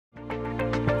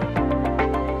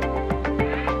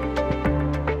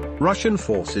Russian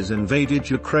forces invaded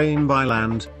Ukraine by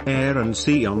land, air and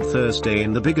sea on Thursday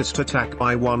in the biggest attack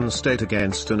by one state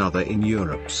against another in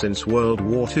Europe since World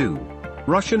War II.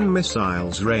 Russian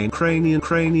missiles rained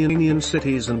Ukrainian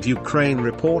cities, and Ukraine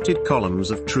reported columns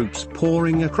of troops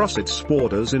pouring across its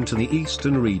borders into the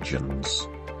eastern regions.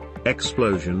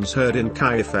 Explosions heard in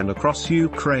Kyiv and across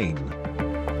Ukraine.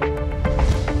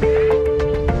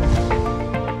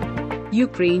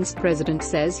 Ukraine's president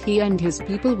says he and his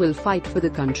people will fight for the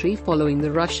country following the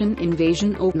Russian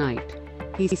invasion overnight.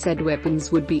 He said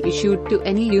weapons would be issued to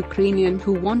any Ukrainian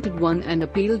who wanted one and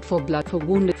appealed for blood for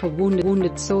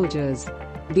wounded soldiers.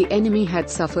 The enemy had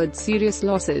suffered serious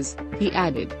losses, he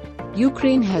added.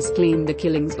 Ukraine has claimed the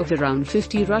killings of around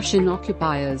 50 Russian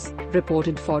occupiers,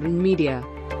 reported foreign media.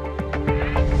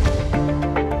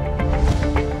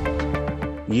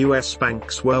 US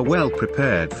banks were well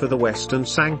prepared for the Western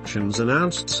sanctions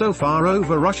announced so far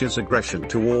over Russia's aggression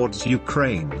towards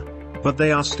Ukraine. But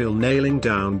they are still nailing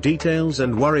down details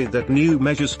and worry that new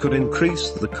measures could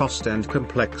increase the cost and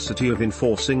complexity of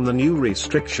enforcing the new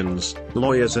restrictions,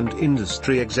 lawyers and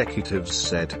industry executives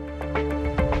said.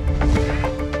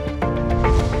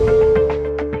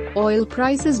 Oil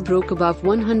prices broke above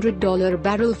 $100 a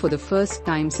barrel for the first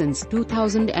time since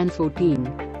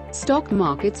 2014. Stock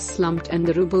markets slumped and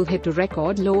the ruble hit a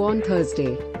record low on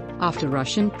Thursday, after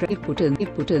Russian President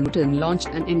Putin launched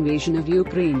an invasion of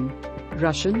Ukraine.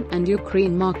 Russian and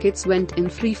Ukraine markets went in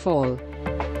free fall.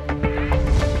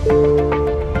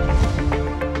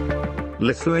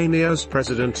 Lithuania's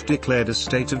president declared a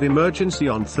state of emergency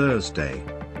on Thursday,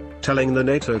 telling the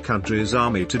NATO country's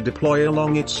army to deploy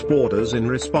along its borders in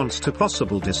response to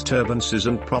possible disturbances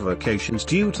and provocations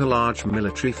due to large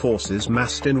military forces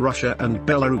massed in Russia and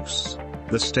Belarus.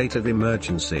 The state of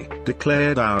emergency,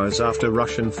 declared hours after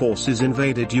Russian forces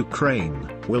invaded Ukraine,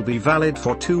 will be valid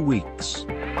for 2 weeks.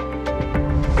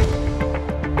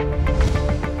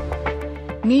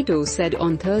 NATO said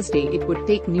on Thursday it would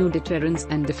take new deterrence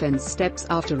and defense steps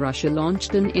after Russia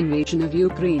launched an invasion of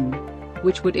Ukraine,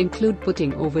 which would include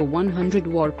putting over 100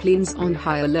 warplanes on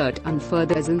high alert and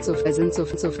further presence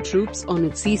of troops on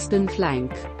its eastern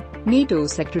flank. NATO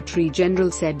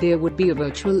Secretary-General said there would be a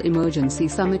virtual emergency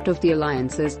summit of the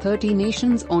alliance's 30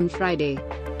 nations on Friday.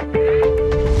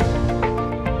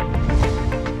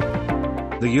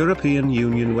 The European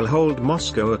Union will hold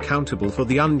Moscow accountable for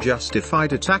the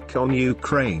unjustified attack on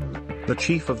Ukraine, the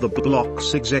chief of the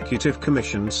bloc's executive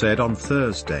commission said on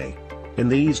Thursday. In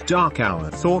these dark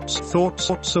hours,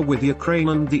 thoughts are with Ukraine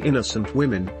and the innocent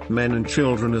women, men and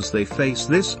children as they face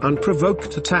this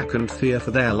unprovoked attack and fear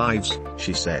for their lives,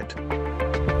 she said.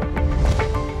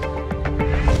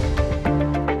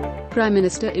 Prime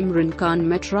Minister Imran Khan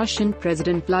met Russian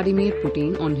President Vladimir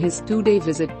Putin on his 2-day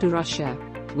visit to Russia,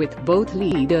 with both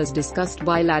leaders discussed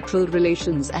bilateral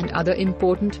relations and other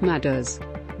important matters.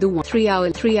 The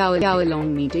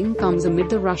three-hour-long meeting comes amid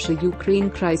the Russia-Ukraine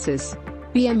crisis.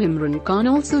 PM Imran Khan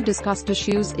also discussed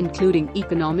issues including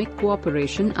economic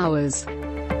cooperation hours.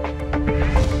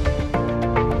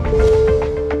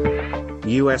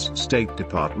 U.S. State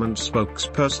Department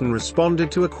spokesperson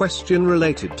responded to a question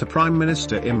related to Prime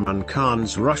Minister Imran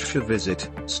Khan's Russia visit,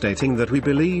 stating that we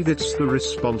believe it's the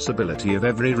responsibility of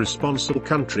every responsible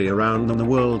country around the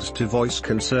world to voice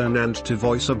concern and to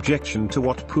voice objection to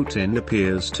what Putin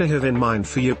appears to have in mind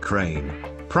for Ukraine.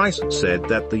 Price said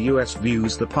that the U.S.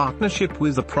 views the partnership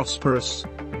with a prosperous,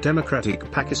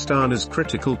 democratic Pakistan as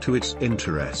critical to its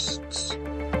interests.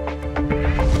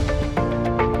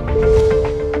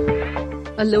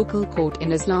 A local court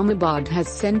in Islamabad has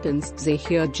sentenced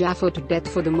Zahir Jaffer to death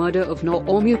for the murder of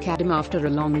Naomi Kadam after a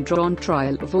long-drawn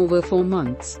trial of over 4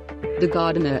 months. The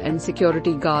gardener and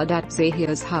security guard at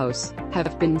Zahir's house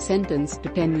have been sentenced to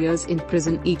 10 years in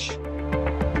prison each.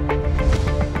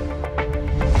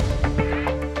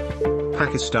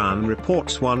 Pakistan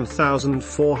reports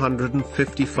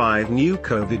 1,455 new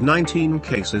COVID-19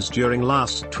 cases during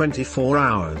last 24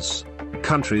 hours.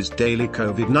 Country's daily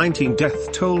COVID-19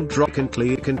 death toll dropped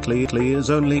significantly as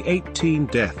only 18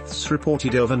 deaths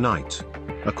reported overnight.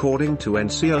 According to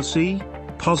NCOC,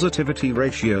 positivity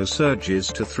ratio surges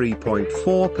to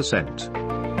 3.4%.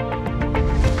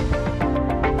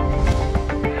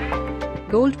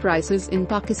 Gold prices in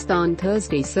Pakistan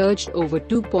Thursday surged over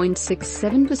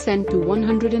 2.67% to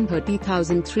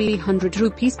 130,300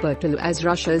 rupees per kilo as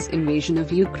Russia's invasion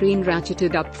of Ukraine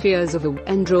ratcheted up fears of a war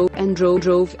and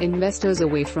drove investors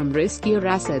away from riskier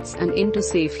assets and into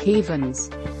safe havens.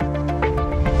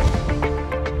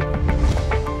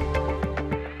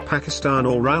 Pakistan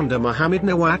all-rounder Mohammad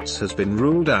Nawaz has been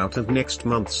ruled out of next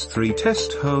month's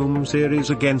three-test home series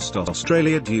against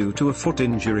Australia due to a foot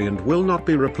injury and will not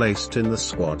be replaced in the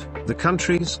squad, the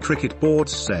country's cricket board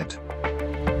said.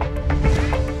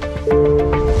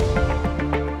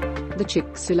 The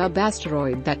Chicxulub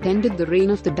asteroid that ended the reign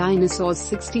of the dinosaurs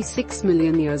 66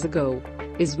 million years ago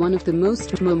is one of the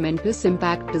most momentous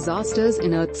impact disasters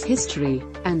in Earth's history,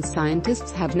 and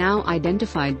scientists have now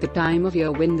identified the time of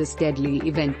year when this deadly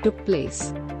event took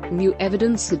place. New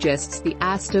evidence suggests the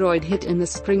asteroid hit in the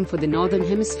spring for the northern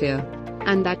hemisphere,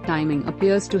 and that timing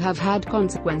appears to have had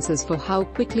consequences for how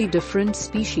quickly different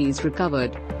species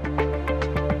recovered.